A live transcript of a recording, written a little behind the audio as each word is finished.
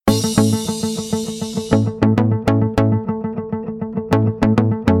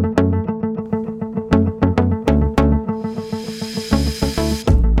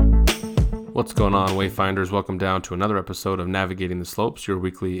Wayfinders. Welcome down to another episode of Navigating the Slopes, your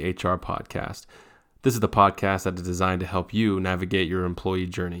weekly HR podcast. This is the podcast that is designed to help you navigate your employee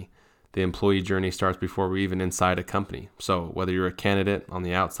journey. The employee journey starts before we're even inside a company. So whether you're a candidate on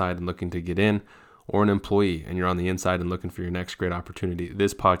the outside and looking to get in, or an employee and you're on the inside and looking for your next great opportunity,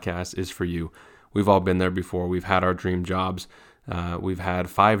 this podcast is for you. We've all been there before. We've had our dream jobs. We've had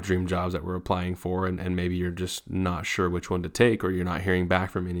 5 dream jobs that we're applying for, and maybe you're just not sure which one to take, or you're not hearing back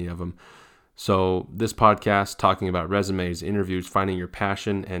from any of them. So this podcast, talking about resumes, interviews, finding your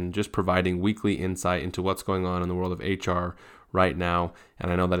passion, and just providing weekly insight into what's going on in the world of HR right now.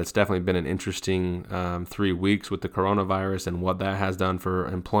 And I know that it's definitely been an interesting 3 weeks with the coronavirus and what that has done for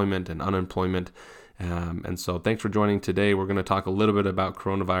employment and unemployment. And so thanks for joining today. We're going to talk a little bit about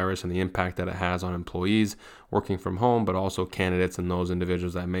coronavirus and the impact that it has on employees working from home, but also candidates and those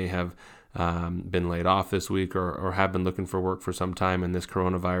individuals that may have been laid off this week or have been looking for work for some time, and this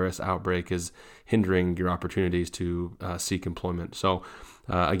coronavirus outbreak is hindering your opportunities to seek employment. So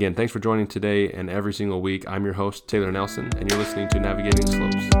again, thanks for joining today and every single week. I'm your host, Taylor Nelson, and you're listening to Navigating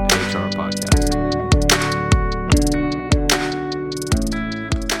Slopes, an HR podcast.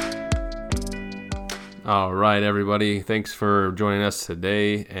 All right, everybody. Thanks for joining us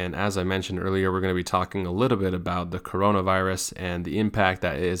today. And as I mentioned earlier, we're going to be talking a little bit about the coronavirus and the impact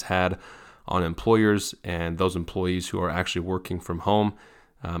that it has had on employers and those employees who are actually working from home.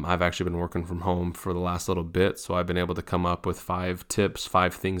 I've actually been working from home for the last little bit, so I've been able to come up with 5 tips,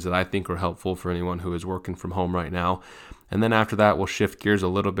 5 things that I think are helpful for anyone who is working from home right now. And then after that, we'll shift gears a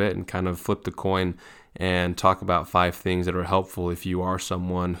little bit and kind of flip the coin and talk about 5 things that are helpful if you are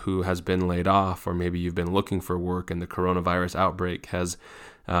someone who has been laid off, or maybe you've been looking for work and the coronavirus outbreak has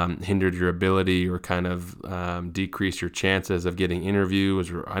hindered your ability or kind of decreased your chances of getting interviews.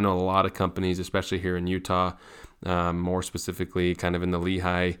 Or I know a lot of companies, especially here in Utah, more specifically kind of in the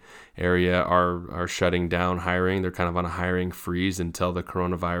Lehi area, are shutting down hiring. They're kind of on a hiring freeze until the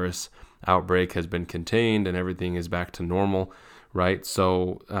coronavirus outbreak has been contained and everything is back to normal, right?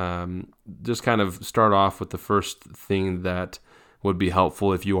 So just kind of start off with the first thing that would be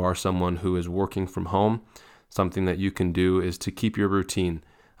helpful if you are someone who is working from home. Something that you can do is to keep your routine.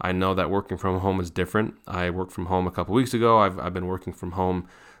 I know that working from home is different. I worked from home a couple weeks ago. I've been working from home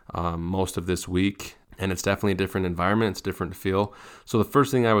most of this week, and it's definitely a different environment. It's a different feel. So the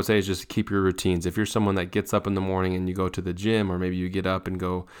first thing I would say is just keep your routines. If you're someone that gets up in the morning and you go to the gym, or maybe you get up and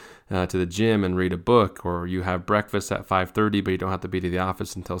go to the gym and read a book, or you have breakfast at 5:30, but you don't have to be to the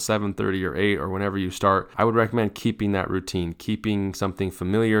office until 7:30 or 8 or whenever you start, I would recommend keeping that routine, keeping something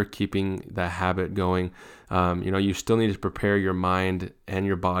familiar, keeping that habit going. You still need to prepare your mind and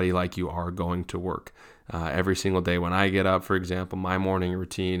your body like you are going to work. Every single day when I get up, for example, my morning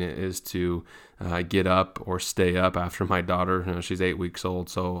routine is to get up or stay up after my daughter. She's 8 weeks old,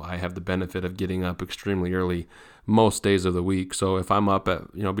 so I have the benefit of getting up extremely early most days of the week. So if I'm up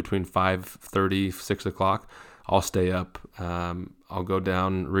at between 5:30, 6 o'clock, I'll stay up. I'll go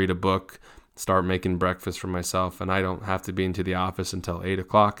down, read a book, start making breakfast for myself, and I don't have to be into the office until 8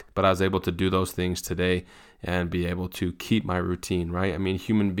 o'clock. But I was able to do those things today and be able to keep my routine, right? I mean,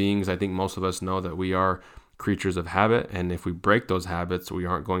 human beings, I think most of us know that we are creatures of habit, and if we break those habits, we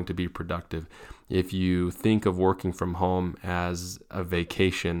aren't going to be productive. If you think of working from home as a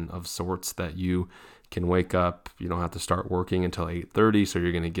vacation of sorts, that you can wake up, you don't have to start working until 8:30, so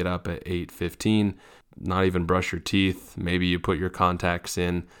you're going to get up at 8:15, not even brush your teeth, maybe you put your contacts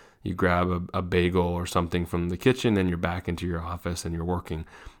in, you grab a bagel or something from the kitchen, and you're back into your office and you're working.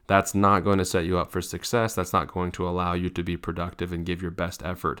 That's not going to set you up for success. That's not going to allow you to be productive and give your best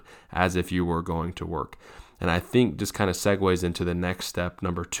effort as if you were going to work. And I think just kind of segues into the next step.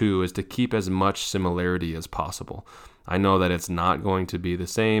 Number 2 is to keep as much similarity as possible. I know that it's not going to be the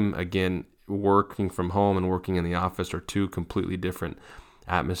same. Again, working from home and working in the office are 2 completely different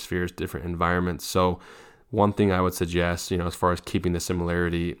atmospheres, different environments. So one thing I would suggest, as far as keeping the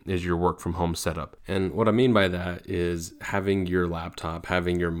similarity, is your work from home setup. And what I mean by that is having your laptop,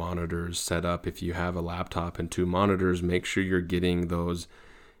 having your monitors set up. If you have a laptop and 2 monitors, make sure you're getting those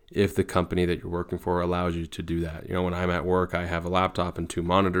if the company that you're working for allows you to do that. When I'm at work, I have a laptop and 2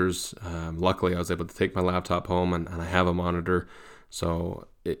 monitors. Luckily, I was able to take my laptop home and I have a monitor. So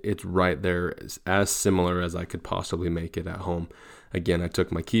it's right there, as similar as I could possibly make it at home. Again, I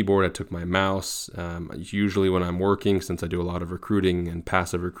took my keyboard, I took my mouse. Usually when I'm working, since I do a lot of recruiting and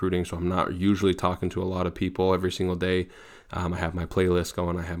passive recruiting, so I'm not usually talking to a lot of people every single day. I have my playlist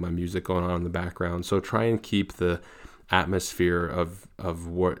going, I have my music going on in the background. So try and keep the atmosphere of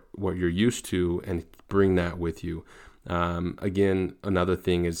what you're used to and bring that with you. Again, another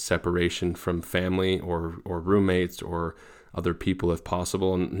thing is separation from family or roommates or other people if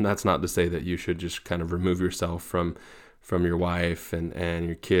possible. And that's not to say that you should just kind of remove yourself from your wife and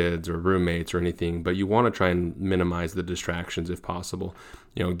your kids or roommates or anything, but you want to try and minimize the distractions if possible.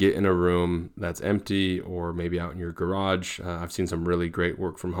 Get in a room that's empty, or maybe out in your garage. I've seen some really great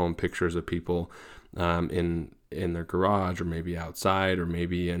work from home pictures of people in their garage, or maybe outside, or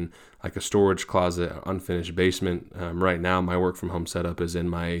maybe in like a storage closet, unfinished basement. Right now, my work from home setup is in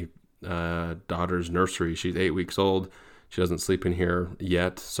my daughter's nursery. She's 8 weeks old. She doesn't sleep in here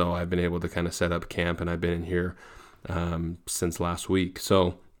yet, so I've been able to kind of set up camp, and I've been in here since last week.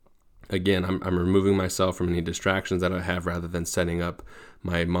 So again, I'm removing myself from any distractions that I have, rather than setting up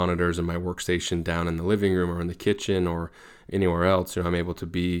my monitors and my workstation down in the living room or in the kitchen or anywhere else. I'm able to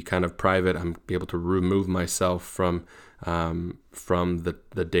be kind of private. I'm able to remove myself from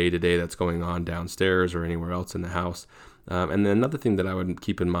the day-to-day that's going on downstairs or anywhere else in the house. And then another thing that I would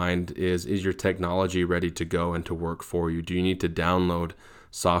keep in mind is your technology ready to go and to work for you? Do you need to download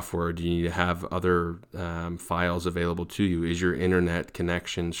software? Do you need to have other files available to you? Is your internet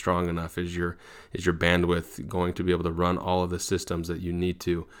connection strong enough? Is your bandwidth going to be able to run all of the systems that you need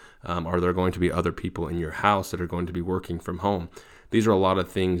to? Are there going to be other people in your house that are going to be working from home? These are a lot of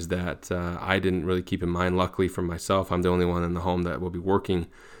things that I didn't really keep in mind. Luckily for myself, I'm the only one in the home that will be working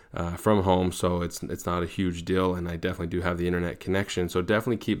from home, so it's not a huge deal, and I definitely do have the internet connection. So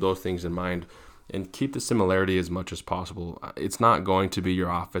definitely keep those things in mind, and keep the similarity as much as possible. It's not going to be your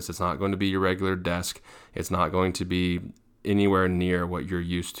office. It's not going to be your regular desk. It's not going to be anywhere near what you're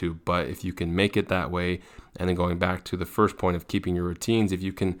used to. But if you can make it that way, and then going back to the first point of keeping your routines, if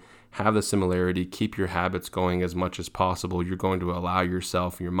you can have the similarity, keep your habits going as much as possible, you're going to allow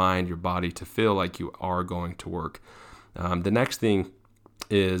yourself, your mind, your body to feel like you are going to work. The next thing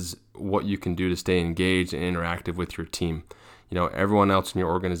is what you can do to stay engaged and interactive with your team. Everyone else in your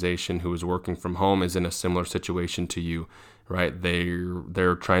organization who is working from home is in a similar situation to you, right?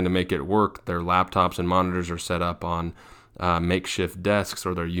 They're trying to make it work. Their laptops and monitors are set up on makeshift desks,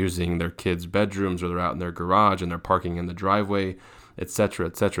 or they're using their kids' bedrooms, or they're out in their garage and they're parking in the driveway, etc.,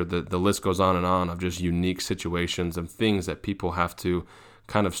 etc. The list goes on and on of just unique situations and things that people have to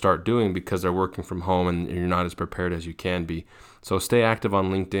kind of start doing because they're working from home, and you're not as prepared as you can be. So stay active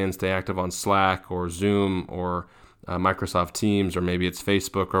on LinkedIn, stay active on Slack or Zoom or Microsoft Teams, or maybe it's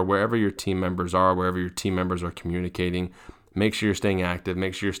Facebook, or wherever your team members are, wherever your team members are communicating. Make sure you're staying active,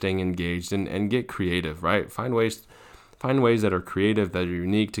 make sure you're staying engaged, and get creative, right? Find ways that are creative, that are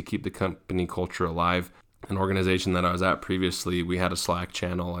unique, to keep the company culture alive. An organization that I was at previously, we had a Slack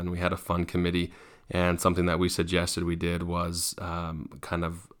channel and we had a fun committee, and something that we suggested we did was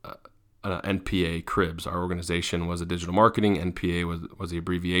NPA Cribs. Our organization was a digital marketing. NPA was the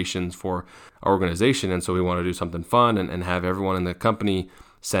abbreviations for our organization. And so we want to do something fun and have everyone in the company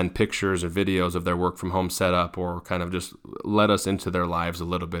send pictures or videos of their work from home setup, or kind of just let us into their lives a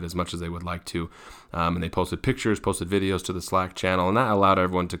little bit as much as they would like to. And they posted pictures, posted videos to the Slack channel, and that allowed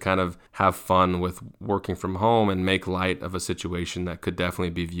everyone to kind of have fun with working from home and make light of a situation that could definitely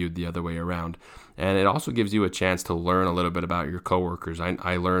be viewed the other way around. And it also gives you a chance to learn a little bit about your coworkers.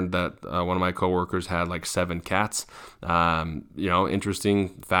 I learned that one of my coworkers had like 7 cats. Interesting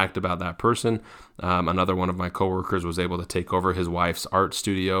fact about that person. Another one of my coworkers was able to take over his wife's art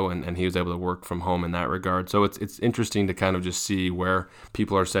studio, and he was able to work from home in that regard. So it's interesting to kind of just see where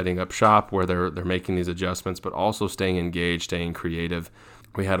people are setting up shop, where they're making these adjustments, but also staying engaged, staying creative.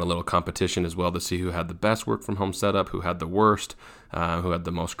 We had a little competition as well to see who had the best work from home setup, who had the worst, who had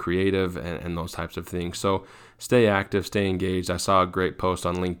the most creative, and those types of things. So stay active, stay engaged. I saw a great post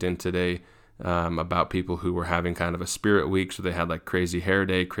on LinkedIn today about people who were having kind of a spirit week. So they had like crazy hair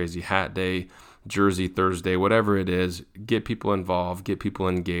day, crazy hat day, Jersey Thursday, whatever it is. Get people involved, get people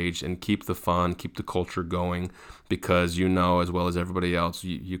engaged, and keep the fun, keep the culture going, because as well as everybody else,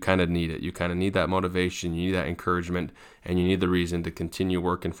 you kind of need it. You kind of need that motivation, you need that encouragement, and you need the reason to continue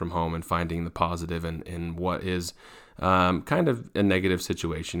working from home and finding the positive in what is kind of a negative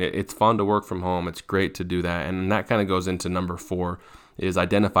situation. It's fun to work from home. It's great to do that. And that kind of goes into number 4, is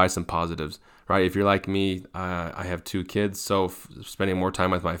identify some positives, right? If you're like me, I have 2 kids, so spending more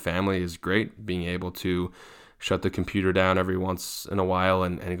time with my family is great. Being able to shut the computer down every once in a while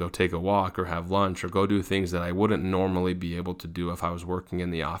and go take a walk or have lunch or go do things that I wouldn't normally be able to do if I was working in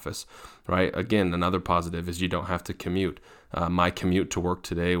the office, right? Again, another positive is you don't have to commute. My commute to work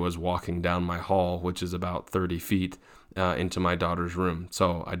today was walking down my hall, which is about 30 feet into my daughter's room.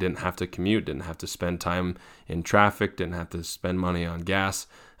 So I didn't have to commute, didn't have to spend time in traffic, didn't have to spend money on gas.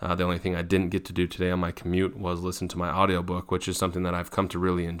 The only thing I didn't get to do today on my commute was listen to my audiobook, which is something that I've come to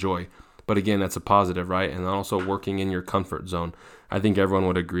really enjoy. But again, that's a positive, right? And also working in your comfort zone. I think everyone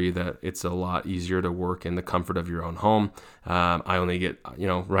would agree that it's a lot easier to work in the comfort of your own home. I only get,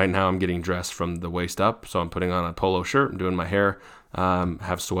 right now I'm getting dressed from the waist up. So I'm putting on a polo shirt, I'm doing my hair,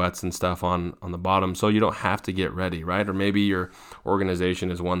 have sweats and stuff on the bottom. So you don't have to get ready, right? Or maybe your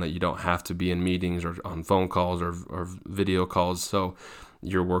organization is one that you don't have to be in meetings or on phone calls or video calls. So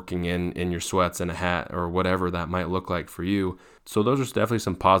you're working in your sweats and a hat or whatever that might look like for you. So those are definitely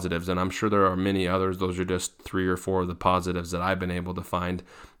some positives, and I'm sure there are many others. Those are just 3 or 4 of the positives that I've been able to find.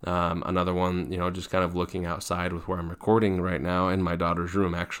 Another one, just kind of looking outside with where I'm recording right now in my daughter's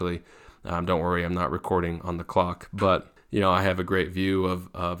room, actually. Don't worry, I'm not recording on the clock, but I have a great view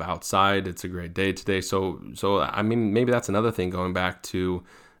of outside. It's a great day today. So I mean, maybe that's another thing, going back to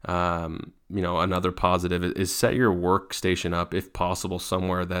another positive is set your workstation up, if possible,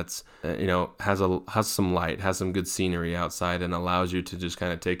 somewhere that's has some light, has some good scenery outside, and allows you to just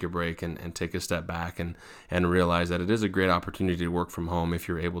kind of take a break and take a step back and realize that it is a great opportunity to work from home if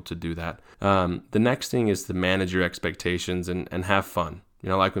you're able to do that. The next thing is to manage your expectations and have fun.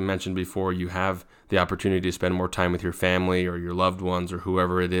 Like we mentioned before, you have the opportunity to spend more time with your family or your loved ones or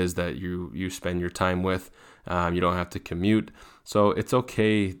whoever it is that you spend your time with. You don't have to commute. So it's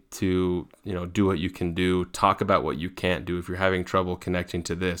okay to, do what you can do, talk about what you can't do. If you're having trouble connecting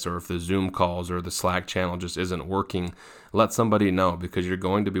to this, or if the Zoom calls or the Slack channel just isn't working, let somebody know, because you're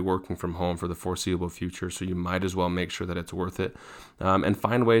going to be working from home for the foreseeable future. So you might as well make sure that it's worth it, and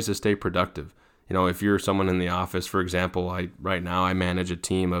find ways to stay productive. If you're someone in the office, for example, right now I manage a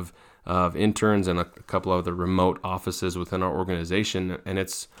team of interns and a couple of the remote offices within our organization, and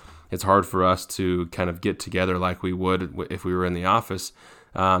it's hard for us to kind of get together like we would if we were in the office,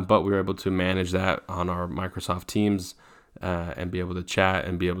 but we were able to manage that on our Microsoft Teams and be able to chat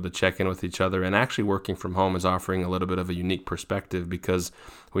and be able to check in with each other. And actually working from home is offering a little bit of a unique perspective, because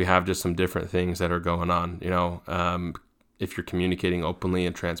we have just some different things that are going on. If you're communicating openly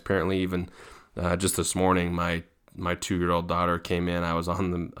and transparently, even just this morning, my 2-year-old daughter came in. I was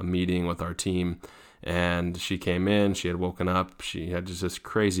on a meeting with our team, and she came in. She had woken up. She had just this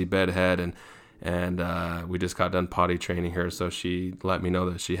crazy bedhead, and we just got done potty training her. So she let me know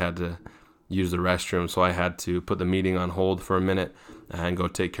that she had to use the restroom. So I had to put the meeting on hold for a minute and go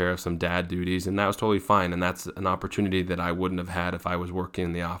take care of some dad duties, and that was totally fine. And that's an opportunity that I wouldn't have had if I was working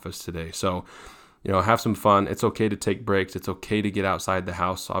in the office today. So have some fun. It's okay to take breaks. It's okay to get outside the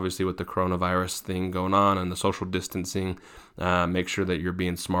house. Obviously, with the coronavirus thing going on and the social distancing, make sure that you're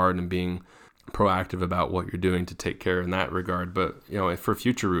being smart and being proactive about what you're doing to take care in that regard. But for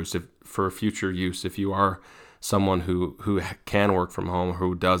future use, if you are someone who can work from home, or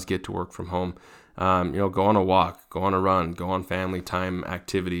who does get to work from home, go on a walk, go on a run, go on family time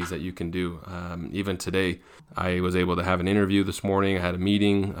activities that you can do. Even today, I was able to have an interview this morning. I had a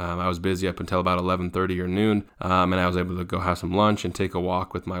meeting. I was busy up until about 11:30 or noon, and I was able to go have some lunch and take a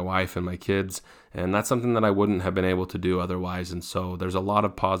walk with my wife and my kids. And that's something that I wouldn't have been able to do otherwise. And so there's a lot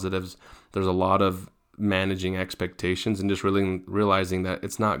of positives. There's a lot of managing expectations and just really realizing that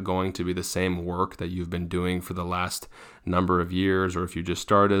it's not going to be the same work that you've been doing for the last number of years, or if you just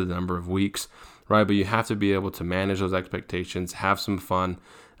started, a number of weeks, right? But you have to be able to manage those expectations, have some fun,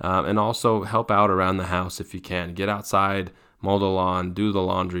 and also help out around the house if you can. Get outside, mow the lawn, do the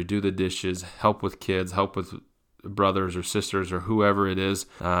laundry, do the dishes, help with kids, help with brothers or sisters or whoever it is.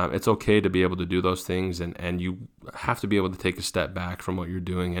 It's okay to be able to do those things, and you have to be able to take a step back from what you're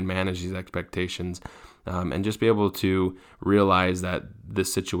doing and manage these expectations, and just be able to realize that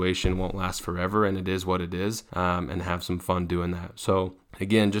this situation won't last forever, and it is what it is, and have some fun doing that. So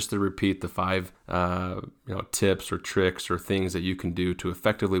again, just to repeat the 5 tips or tricks or things that you can do to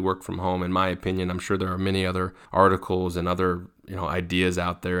effectively work from home. In my opinion, I'm sure there are many other articles and other ideas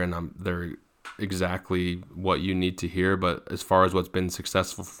out there, and they're exactly what you need to hear. But as far as what's been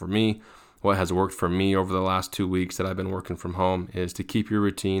successful for me, what has worked for me over the last 2 weeks that I've been working from home, is to keep your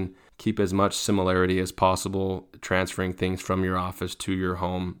routine, keep as much similarity as possible, transferring things from your office to your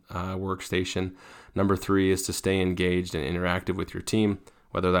home workstation. Number 3 is to stay engaged and interactive with your team,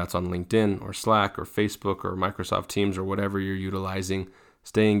 whether that's on LinkedIn or Slack or Facebook or Microsoft Teams or whatever you're utilizing.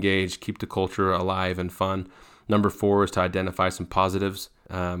 Stay engaged, keep the culture alive and fun. Number 4 is to identify some positives.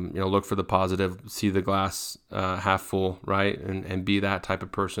 Look for the positive, see the glass half full, right? And be that type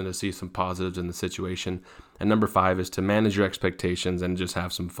of person to see some positives in the situation. And number 5 is to manage your expectations and just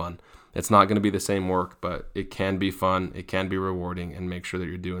have some fun. It's not going to be the same work, but it can be fun, it can be rewarding, and make sure that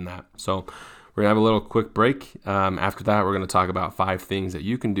you're doing that. So we're going to have a little quick break. After that, we're going to talk about 5 things that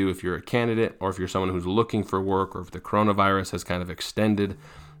you can do if you're a candidate, or if you're someone who's looking for work, or if the coronavirus has kind of extended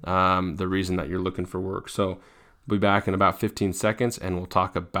the reason that you're looking for work. So We'll be back in about 15 seconds and we'll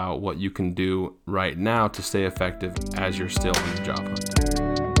talk about what you can do right now to stay effective as you're still on the job hunt.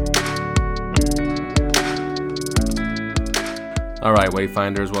 All right,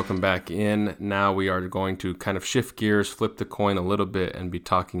 Wayfinders, welcome back in. Now we are going to kind of shift gears, flip the coin a little bit, and be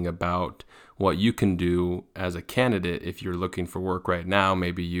talking about what you can do as a candidate if you're looking for work right now.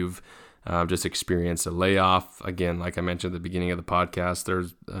 Maybe you've just experienced a layoff. Again, like I mentioned at the beginning of the podcast,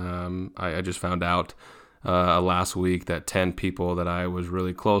 I just found out last week that 10 people that I was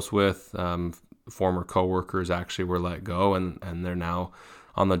really close with, former coworkers, actually were let go, and they're now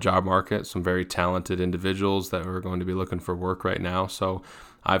on the job market. Some very talented individuals that are going to be looking for work right now. So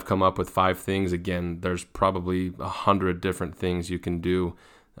I've come up with 5 things. Again, there's probably 100 different things you can do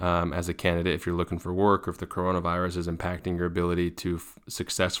as a candidate if you're looking for work, or if the coronavirus is impacting your ability to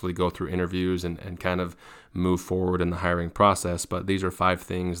successfully go through interviews and kind of move forward in the hiring process. But these are 5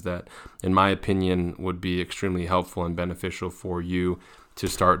 things that, in my opinion, would be extremely helpful and beneficial for you to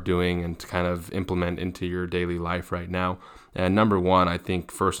start doing and to kind of implement into your daily life right now. And number 1, I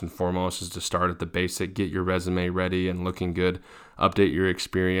think first and foremost, is to start at the basic. Get your resume ready and looking good. Update your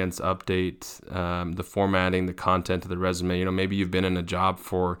experience, update the formatting, the content of the resume. Maybe you've been in a job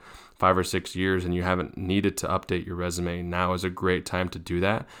for 5 or 6 years and you haven't needed to update your resume. Now is a great time to do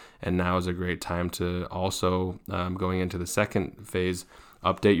that. And now is a great time to also, going into the second phase,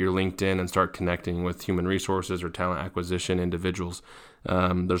 update your LinkedIn and start connecting with human resources or talent acquisition individuals.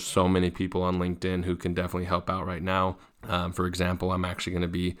 There's so many people on LinkedIn who can definitely help out right now. For example, I'm actually going to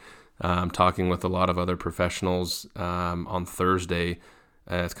be talking with a lot of other professionals on Thursday.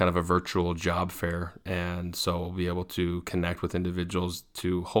 It's kind of a virtual job fair, and so we'll be able to connect with individuals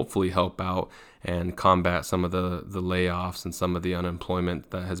to hopefully help out and combat some of the layoffs and some of the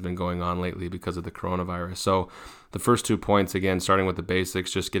unemployment that has been going on lately because of the coronavirus. So the first 2 points, again, starting with the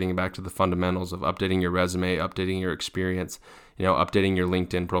basics, just getting back to the fundamentals of updating your resume, updating your experience, updating your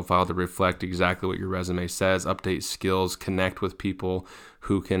LinkedIn profile to reflect exactly what your resume says, update skills, connect with people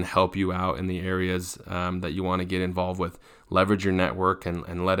who can help you out in the areas that you want to get involved with. Leverage your network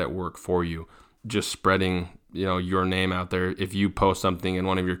and let it work for you. Just spreading, your name out there. If you post something and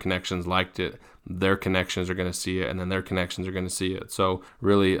one of your connections liked it, their connections are going to see it, and then their connections are going to see it. So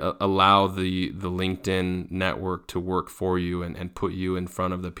really allow the LinkedIn network to work for you and put you in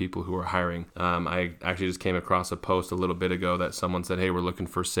front of the people who are hiring. I actually just came across a post a little bit ago that someone said, hey, we're looking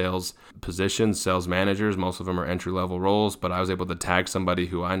for sales positions, sales managers. Most of them are entry-level roles, but I was able to tag somebody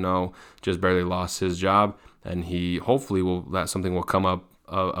who I know just barely lost his job, and he hopefully something will come up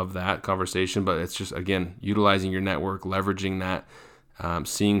of that conversation. But it's just, again, utilizing your network, leveraging that.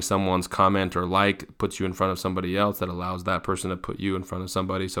 Seeing someone's comment or puts you in front of somebody else that allows that person to put you in front of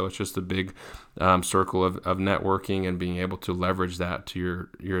somebody. So it's just a big circle of networking and being able to leverage that to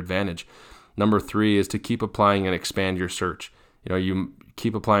your advantage. Number 3 is to keep applying and expand your search. You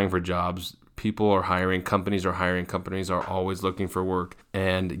keep applying for jobs. People are hiring, companies are always looking for work,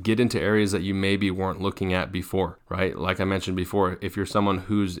 and get into areas that you maybe weren't looking at before, right? Like I mentioned before, if you're someone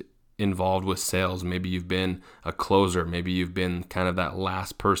who's involved with sales, maybe you've been a closer, maybe you've been kind of that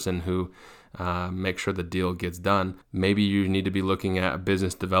last person who makes sure the deal gets done. Maybe you need to be looking at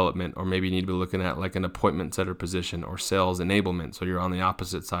business development, or maybe you need to be looking at like an appointment setter position or sales enablement. So you're on the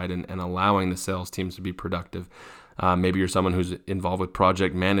opposite side and allowing the sales teams to be productive. Maybe you're someone who's involved with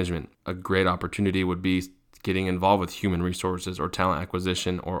project management. A great opportunity would be getting involved with human resources or talent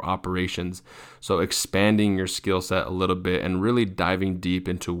acquisition or operations. So expanding your skill set a little bit and really diving deep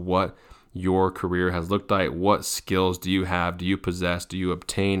into what your career has looked like. What skills do you have, do you possess, do you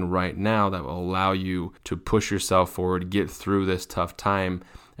obtain right now that will allow you to push yourself forward, get through this tough time,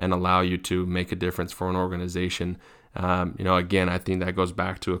 and allow you to make a difference for an organization. Again, I think that goes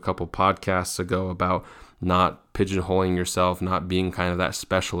back to a couple podcasts ago about not pigeonholing yourself, not being kind of that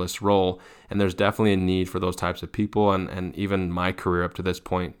specialist role. And there's definitely a need for those types of people. And even my career up to this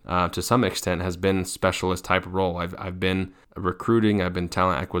point, to some extent, has been specialist type of role. I've been recruiting, I've been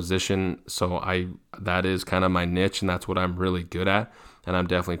talent acquisition. So that is kind of my niche, and that's what I'm really good at. And I'm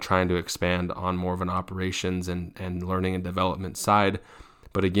definitely trying to expand on more of an operations and learning and development side.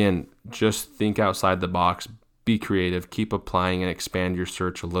 But again, just think outside the box, be creative, keep applying, and expand your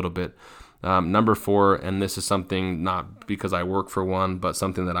search a little bit. Number 4, and this is something not because I work for one, but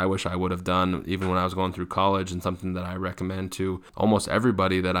something that I wish I would have done even when I was going through college, and something that I recommend to almost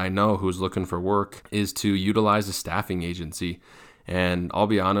everybody that I know who's looking for work, is to utilize a staffing agency. And I'll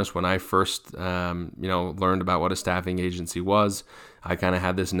be honest, when I first learned about what a staffing agency was, I kind of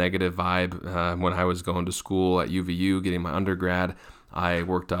had this negative vibe. When I was going to school at UVU, getting my undergrad, I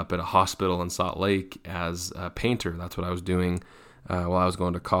worked up at a hospital in Salt Lake as a painter. That's what I was doing while I was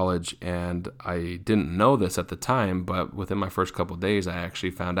going to college, and I didn't know this at the time, but within my first couple of days, I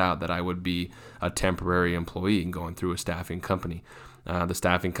actually found out that I would be a temporary employee going through a staffing company. The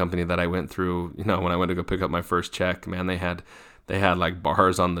staffing company that I went through, when I went to go pick up my first check, man, they had like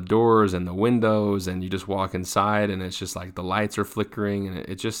bars on the doors and the windows, and you just walk inside and it's just like the lights are flickering, and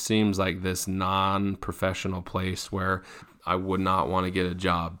it just seems like this non-professional place where I would not want to get a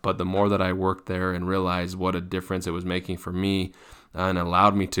job. But the more that I worked there and realized what a difference it was making for me, and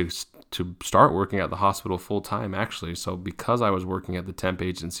allowed me to start working at the hospital full time, actually. So because I was working at the temp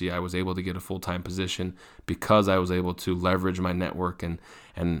agency, I was able to get a full-time position because I was able to leverage my network and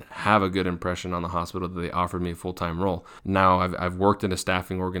have a good impression on the hospital that they offered me a full-time role. Now I've worked in a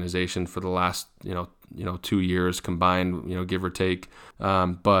staffing organization for the last 2 years combined, give or take.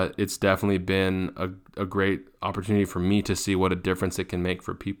 But it's definitely been a great opportunity for me to see what a difference it can make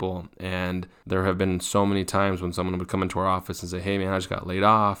for people. And there have been so many times when someone would come into our office and say, hey man, I just got laid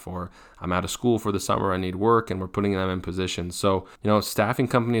off, or I'm out of school for the summer, I need work, and we're putting them in positions. So, staffing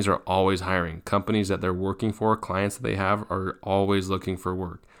companies are always hiring. Companies that they're working for, clients that they have, are always looking for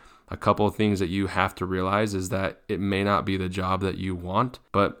work. A couple of things that you have to realize is that it may not be the job that you want,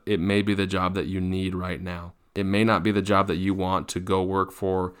 but it may be the job that you need right now. It may not be the job that you want to go work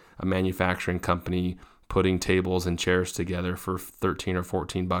for a manufacturing company putting tables and chairs together for 13 or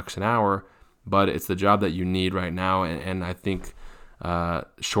 14 bucks an hour, but it's the job that you need right now. And I think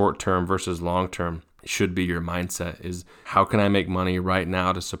short term versus long term should be your mindset is, how can I make money right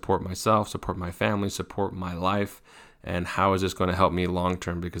now to support myself, support my family, support my life? And how is this going to help me long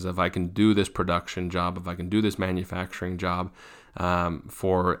term? Because if I can do this production job, if I can do this manufacturing job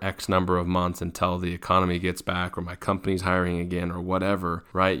for X number of months until the economy gets back or my company's hiring again or whatever,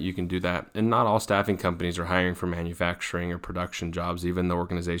 right? You can do that. And not all staffing companies are hiring for manufacturing or production jobs. Even the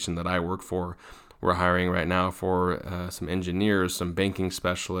organization that I work for, we're hiring right now for some engineers, some banking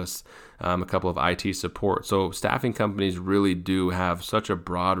specialists, a couple of IT support. So staffing companies really do have such a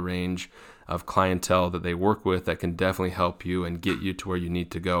broad range of clientele that they work with that can definitely help you and get you to where you need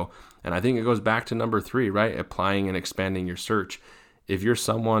to go. And I think it goes back to number 3, right? Applying and expanding your search. If you're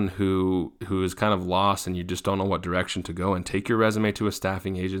someone who is kind of lost and you just don't know what direction to go, and take your resume to a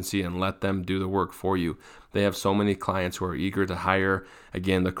staffing agency and let them do the work for you. They have so many clients who are eager to hire.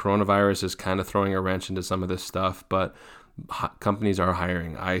 Again, the coronavirus is kind of throwing a wrench into some of this stuff, but companies are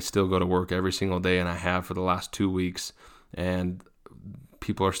hiring. I still go to work every single day, and I have for the last 2 weeks, and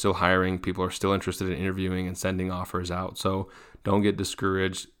people are still hiring. People are still interested in interviewing and sending offers out. So don't get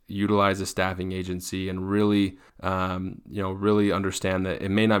discouraged. Utilize a staffing agency and really understand that it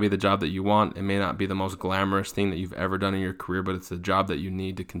may not be the job that you want. It may not be the most glamorous thing that you've ever done in your career, but it's the job that you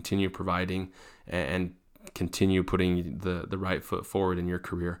need to continue providing and continue putting the right foot forward in your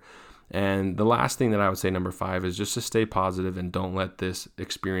career. And the last thing that I would say, number 5, is just to stay positive and don't let this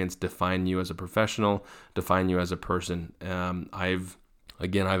experience define you as a professional, define you as a person. I've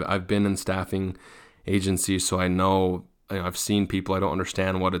been in staffing agencies, so I know, I've seen people. I don't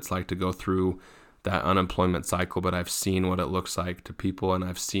understand what it's like to go through that unemployment cycle, but I've seen what it looks like to people, and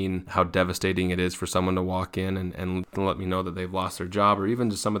I've seen how devastating it is for someone to walk in and let me know that they've lost their job, or even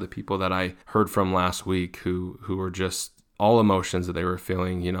just some of the people that I heard from last week who were just all emotions that they were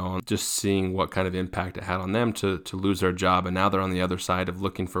feeling, just seeing what kind of impact it had on them to lose their job, and now they're on the other side of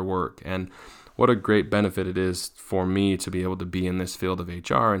looking for work. And what a great benefit it is for me to be able to be in this field of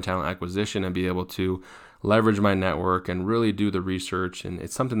HR and talent acquisition and be able to leverage my network and really do the research. And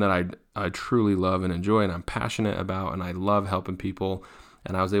it's something that I truly love and enjoy, and I'm passionate about, and I love helping people.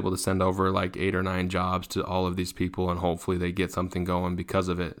 And I was able to send over like 8 or 9 jobs to all of these people, and hopefully they get something going because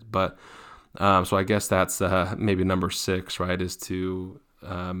of it. But so I guess that's maybe number 6, right, is to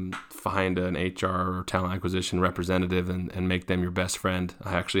find an HR or talent acquisition representative and make them your best friend.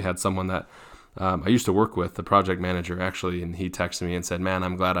 I actually had someone that I used to work with, the project manager actually, and he texted me and said, man,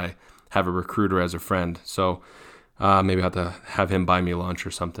 I'm glad I have a recruiter as a friend. So maybe I have to have him buy me lunch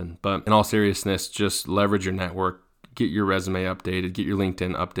or something. But in all seriousness, just leverage your network, get your resume updated, get your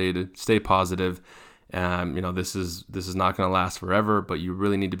LinkedIn updated, stay positive. This is not going to last forever, but you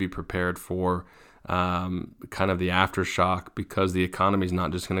really need to be prepared for kind of the aftershock, because the economy is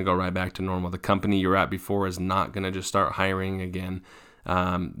not just going to go right back to normal. The company you're at before is not going to just start hiring again.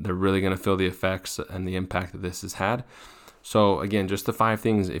 They're really going to feel the effects and the impact that this has had. So again, just the 5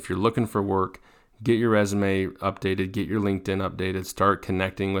 things. If you're looking for work, get your resume updated, get your LinkedIn updated, start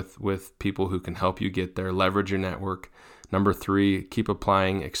connecting with people who can help you get there, leverage your network. Number 3, keep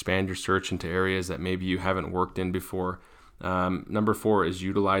applying, expand your search into areas that maybe you haven't worked in before. Number 4 is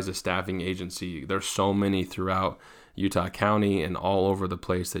utilize a staffing agency. There's so many throughout Utah County and all over the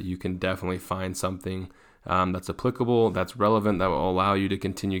place that you can definitely find something that's applicable, that's relevant, that will allow you to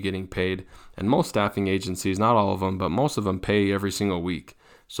continue getting paid. And most staffing agencies, not all of them, but most of them pay every single week.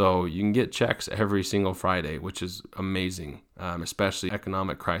 So you can get checks every single Friday, which is amazing, especially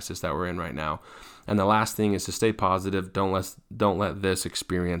economic crisis that we're in right now. And the last thing is to stay positive. Don't let this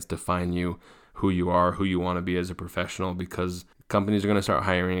experience define you, who you are, who you want to be as a professional, because companies are going to start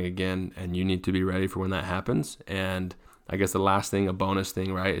hiring again, and you need to be ready for when that happens. And I guess the last thing, a bonus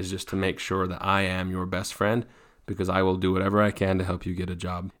thing, right, is just to make sure that I am your best friend, because I will do whatever I can to help you get a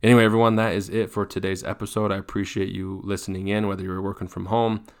job. Anyway, everyone, that is it for today's episode. I appreciate you listening in, whether you're working from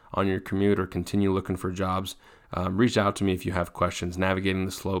home, on your commute, or continue looking for jobs. Reach out to me if you have questions,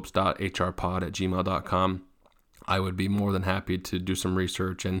 navigatingtheslopes.hrpod@gmail.com. I would be more than happy to do some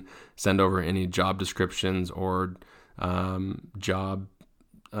research and send over any job descriptions or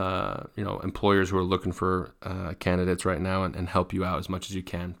employers who are looking for candidates right now and help you out as much as you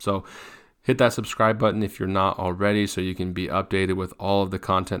can. So hit that subscribe button if you're not already, so you can be updated with all of the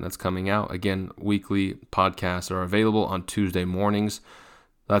content that's coming out. Again, weekly podcasts are available on Tuesday mornings.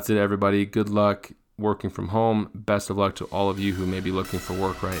 That's it, everybody. Good luck working from home. Best of luck to all of you who may be looking for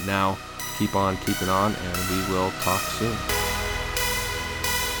work right now. Keep on keeping on, and we will talk soon.